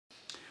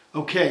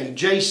Okay,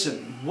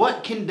 Jason,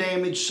 what can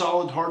damage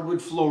solid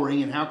hardwood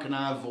flooring and how can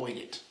I avoid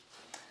it?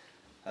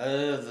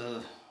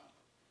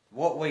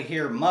 What we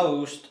hear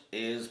most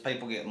is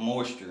people get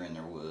moisture in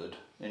their wood,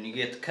 and you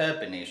get the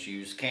cupping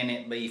issues. Can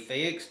it be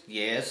fixed?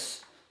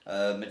 Yes,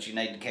 but you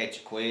need to catch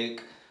it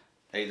quick.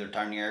 Either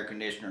turn your air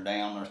conditioner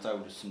down or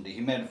throw some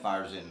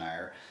dehumidifiers in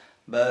there.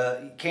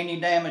 But can you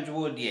damage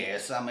wood?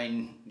 Yes. I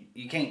mean,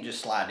 you can't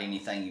just slide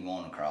anything you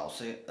want across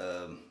it,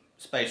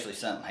 especially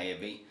something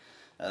heavy.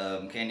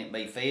 Can it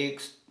be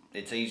fixed?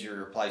 It's easier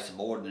to replace a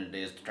board than it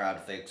is to try to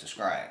fix a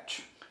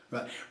scratch.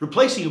 Right.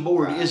 Replacing a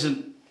board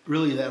isn't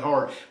really that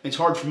hard. It's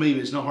hard for me,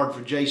 but it's not hard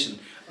for Jason.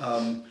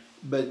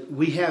 But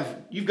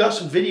you've got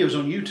some videos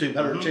on YouTube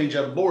how to change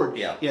out a board.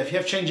 Yeah. Yeah, if you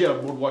have to change out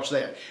a board, watch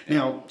that.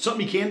 Now,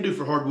 something you can do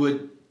for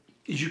hardwood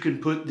is you can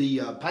put the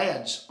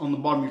pads on the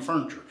bottom of your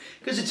furniture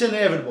because it's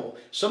inevitable.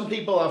 Some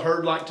people I've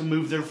heard like to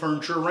move their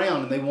furniture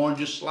around and they want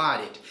to just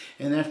slide it.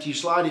 And after you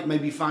slide it,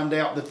 maybe find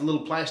out that the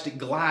little plastic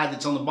glide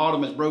that's on the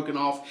bottom is broken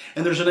off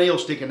and there's a nail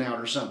sticking out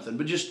or something.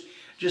 But just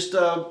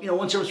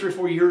once every 3 or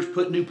 4 years,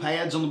 put new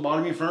pads on the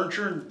bottom of your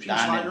furniture and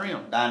slide it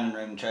around. Dining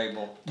room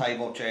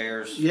table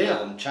chairs.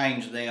 Yeah.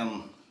 Change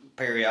them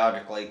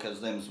periodically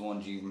because them's the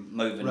ones you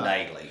moving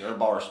daily, or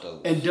bar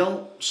stools. And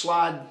don't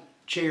slide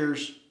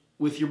chairs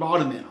with your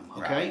bottom in them,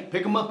 okay?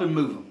 Pick them up and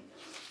move them.